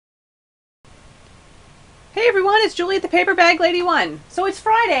Hey everyone, it's Julie at the Paper Bag Lady One. So it's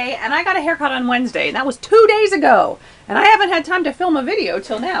Friday and I got a haircut on Wednesday and that was 2 days ago. And I haven't had time to film a video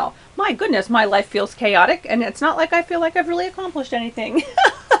till now. My goodness, my life feels chaotic and it's not like I feel like I've really accomplished anything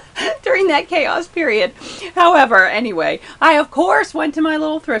during that chaos period. However, anyway, I of course went to my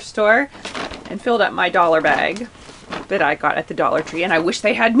little thrift store and filled up my dollar bag that I got at the Dollar Tree. And I wish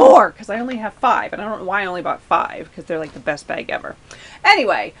they had more because I only have 5. And I don't know why I only bought 5 because they're like the best bag ever.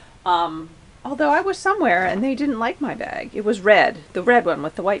 Anyway, although I was somewhere and they didn't like my bag. It was red, the red one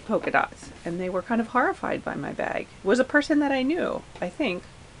with the white polka dots. And they were kind of horrified by my bag. It was a person that I knew, I think.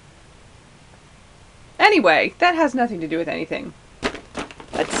 Anyway, that has nothing to do with anything.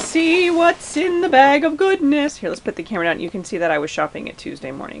 Let's see what's in the bag of goodness. Here, let's put the camera down. You can see that I was shopping at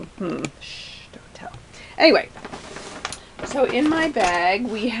Tuesday morning. Shh, don't tell. Anyway, so in my bag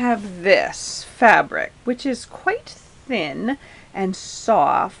we have this fabric, which is quite thin and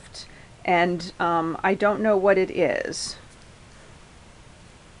soft. And I don't know what it is,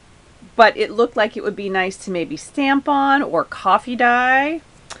 but it looked like it would be nice to maybe stamp on or coffee dye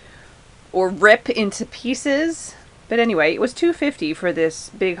or rip into pieces. But anyway, it was $2.50 for this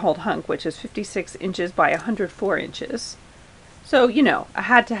big old hunk, which is 56 inches by 104 inches. So, you know, I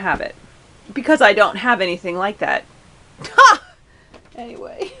had to have it because I don't have anything like that. Ha!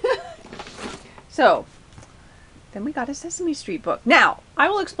 Anyway, so then we got a Sesame Street book. Now, I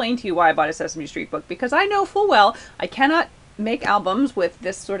will explain to you why I bought a Sesame Street book, because I know full well I cannot make albums with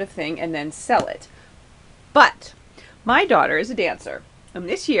this sort of thing and then sell it. But my daughter is a dancer. And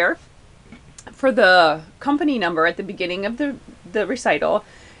this year, for the company number at the beginning of the recital,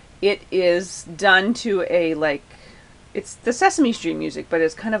 it is done to a, like, it's the Sesame Street music, but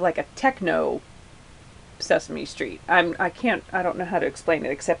it's kind of like a techno Sesame Street. I don't know how to explain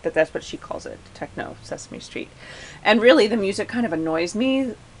it except that that's what she calls it, techno Sesame Street. And really the music kind of annoys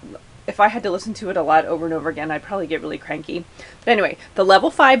me. If I had to listen to it a lot over and over again, I'd probably get really cranky. But anyway, the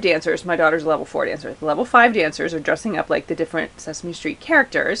level 5 dancers, my daughter's a level 4 dancer, the level 5 dancers are dressing up like the different Sesame Street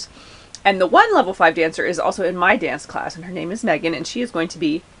characters. And the one level 5 dancer is also in my dance class, and her name is Megan, and she is going to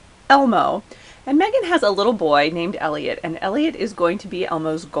be Elmo. And Megan has a little boy named Elliot, and Elliot is going to be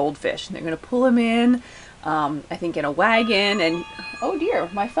Elmo's goldfish. And they're going to pull him in, I think in a wagon, and oh dear,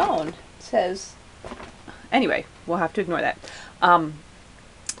 my phone says, anyway, we'll have to ignore that.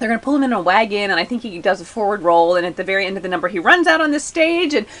 They're going to pull him in a wagon, and I think he does a forward roll, and at the very end of the number he runs out on the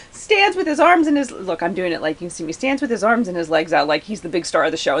stage and stands with his arms and his, look, I'm doing it like you can see me, stands with his arms and his legs out like he's the big star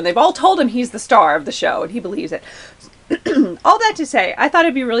of the show, and they've all told him he's the star of the show, and he believes it. All that to say, I thought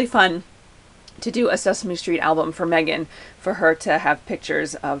it'd be really fun to do a Sesame Street album for Megan, for her to have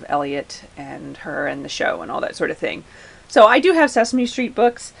pictures of Elliot and her and the show and all that sort of thing. So I do have Sesame Street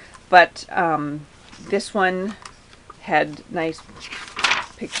books, but this one had nice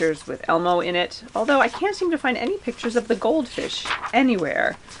pictures with Elmo in it, although I can't seem to find any pictures of the goldfish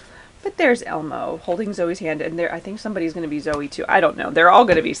anywhere. But there's Elmo holding Zoe's hand, and there I think somebody's going to be Zoe too. I don't know. They're all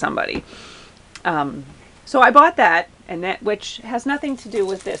going to be somebody. So I bought that, and that, which has nothing to do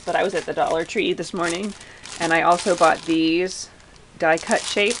with this, but I was at the Dollar Tree this morning, and I also bought these die-cut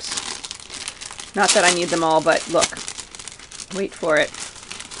shapes. Not that I need them all, but look, wait for it.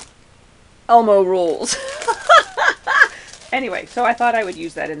 Elmo rules. Anyway, so I thought I would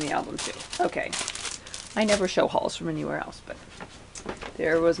use that in the album too. Okay, I never show hauls from anywhere else, but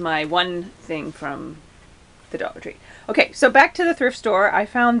there was my one thing from the Dollar Tree. Okay, so back to the thrift store. I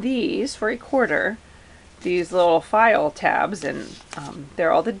found these for $1. These little file tabs, and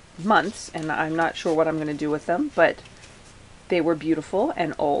they're all the months, and I'm not sure what I'm going to do with them, but they were beautiful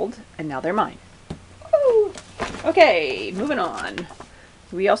and old, and now they're mine. Woo! Okay, moving on.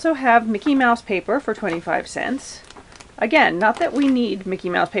 We also have Mickey Mouse paper for 25 cents. Again, not that we need Mickey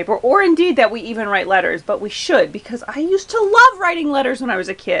Mouse paper, or indeed that we even write letters, but we should, because I used to love writing letters when I was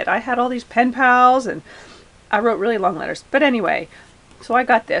a kid. I had all these pen pals, and I wrote really long letters. But anyway, so I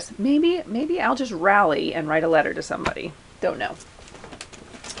got this. Maybe I'll just rally and write a letter to somebody. Don't know.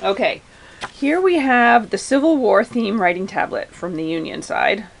 Okay, here we have the Civil War theme writing tablet from the Union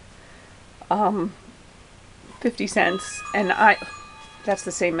side. 50 cents, and that's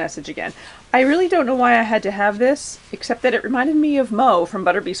the same message again. I really don't know why I had to have this, except that it reminded me of Mo from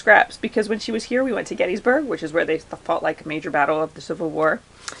Butterbee Scraps, because when she was here we went to Gettysburg, which is where they fought like a major battle of the Civil War.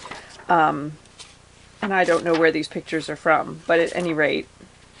 And I don't know where these pictures are from, but at any rate,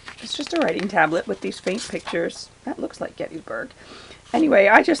 it's just a writing tablet with these faint pictures. That looks like Gettysburg. Anyway,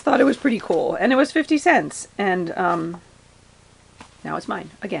 I just thought it was pretty cool, and it was 50 cents, and now it's mine,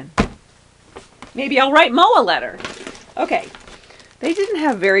 again. Maybe I'll write Mo a letter. Okay. They didn't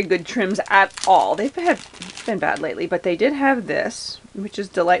have very good trims at all. They've been bad lately, but they did have this, which is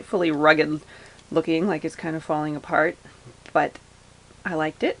delightfully rugged looking like it's kind of falling apart, but I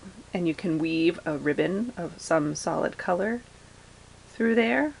liked it. And you can weave a ribbon of some solid color through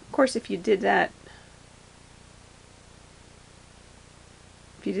there. Of course, if you did that,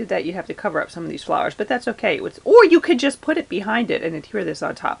 you'd have to cover up some of these flowers, but that's okay. Or you could just put it behind it and adhere this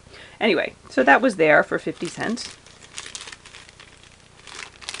on top. Anyway, so that was there for 50 cents.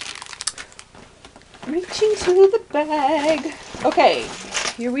 Reaching through the bag. Okay,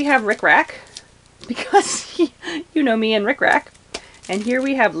 here we have Rick Rack, because you know me and Rick Rack. And here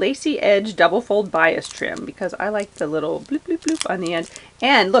we have Lacy Edge double fold bias trim, because I like the little bloop bloop bloop on the end.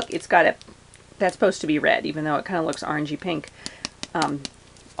 And look, it's got that's supposed to be red, even though it kind of looks orangey pink.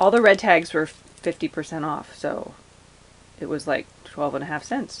 All the red tags were 50% off, so it was like 12.5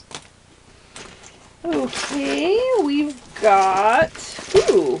 cents. Okay, we've got,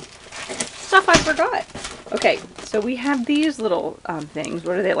 ooh, stuff I forgot. Okay, so we have these little things.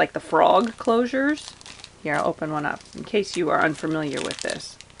 What are they, like the frog closures? Here, I'll open one up in case you are unfamiliar with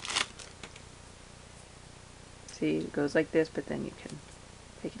this. See, it goes like this, but then you can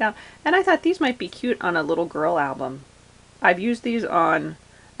take it out. And I thought these might be cute on a little girl album. I've used these on,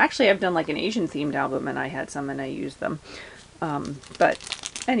 actually I've done like an Asian themed album, and I had some and I used them. But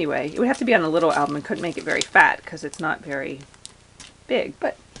anyway, it would have to be on a little album. I couldn't make it very fat because it's not very big,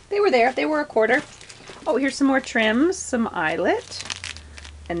 but they were there. They were $1. Oh, here's some more trims, some eyelet.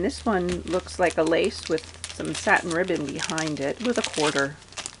 And this one looks like a lace with some satin ribbon behind it with $1.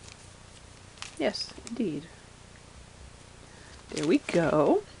 Yes, indeed. There we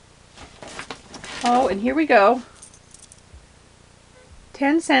go. Oh, and here we go.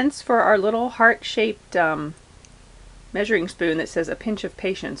 10 cents for our little heart-shaped measuring spoon that says a pinch of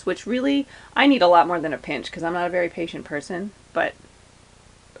patience, which really, I need a lot more than a pinch because I'm not a very patient person, but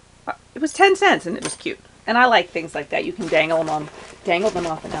it was 10 cents and it was cute. And I like things like that. You can dangle them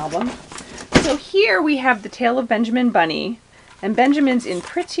off an album. So here we have the tail of Benjamin Bunny, and Benjamin's in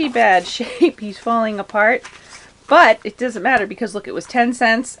pretty bad shape. He's falling apart, but it doesn't matter because look, it was 10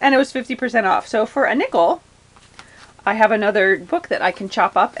 cents and it was 50% off. So for a nickel, I have another book that I can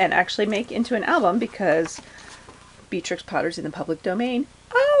chop up and actually make into an album because Beatrix Potter's in the public domain.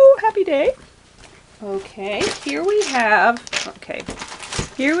 Oh, happy day. Okay, here we have,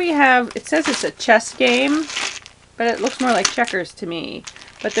 it says it's a chess game, but it looks more like checkers to me.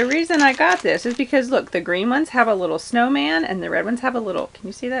 But the reason I got this is because look, the green ones have a little snowman and the red ones have a little, can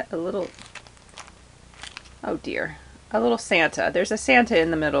you see that? A little, oh dear, a little Santa. There's a Santa in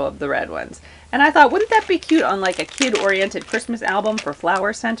the middle of the red ones. And I thought, wouldn't that be cute on like a kid-oriented Christmas album for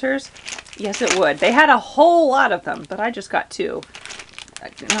flower centers? Yes, it would. They had a whole lot of them, but I just got 2.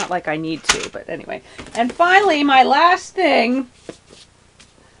 Not like I need to, but anyway. And finally, my last thing,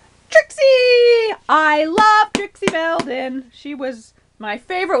 Trixie! I love Trixie Belden. She was my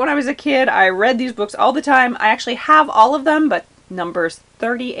favorite when I was a kid. I read these books all the time. I actually have all of them, but numbers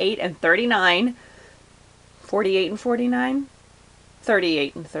 38 and 39. 48 and 49?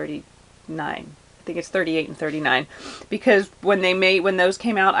 38 and 39. I think it's 38 and 39. Because when those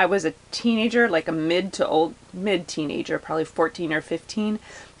came out, I was a teenager, like a mid teenager, probably 14 or 15.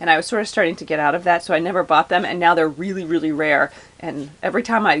 And I was sort of starting to get out of that, so I never bought them. And now they're really, really rare. And every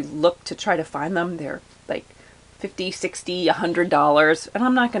time I look to try to find them, they're like $50, $60, $100. And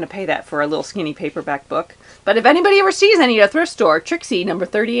I'm not going to pay that for a little skinny paperback book. But if anybody ever sees any at a thrift store, Trixie, number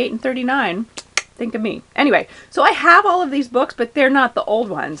 38 and 39, think of me. Anyway, so I have all of these books, but they're not the old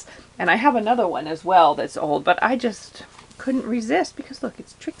ones. And I have another one as well that's old, but I just couldn't resist because look,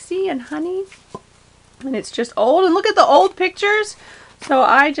 it's Trixie and Honey. And it's just old. And look at the old pictures. So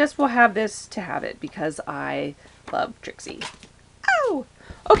I just will have this to have it because I love Trixie. Oh!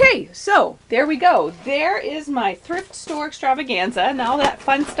 Okay, so there we go. There is my thrift store extravaganza and all that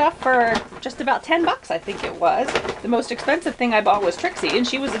fun stuff for just about 10 bucks, I think it was. The most expensive thing I bought was Trixie, and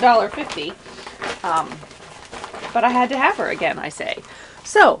she was $1.50. But I had to have her again, I say.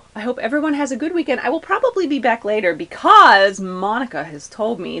 So, I hope everyone has a good weekend. I will probably be back later because Monica has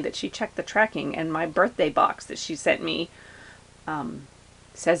told me that she checked the tracking and my birthday box that she sent me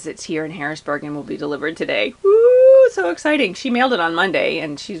says it's here in Harrisburg and will be delivered today. Woo! So exciting. She mailed it on Monday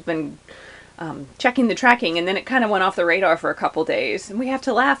and she's been checking the tracking, and then it kind of went off the radar for a couple days. And we have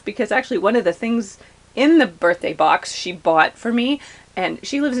to laugh because actually one of the things in the birthday box she bought for me, and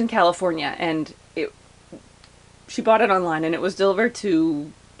she lives in California, and she bought it online and it was delivered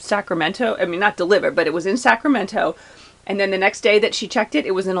to Sacramento. I mean, not delivered, but it was in Sacramento. And then the next day that she checked it,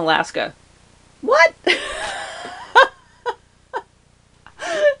 it was in Alaska. What?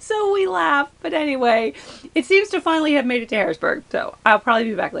 So we laugh. But anyway, it seems to finally have made it to Harrisburg. So I'll probably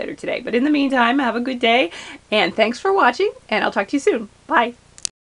be back later today. But in the meantime, have a good day. And thanks for watching. And I'll talk to you soon. Bye.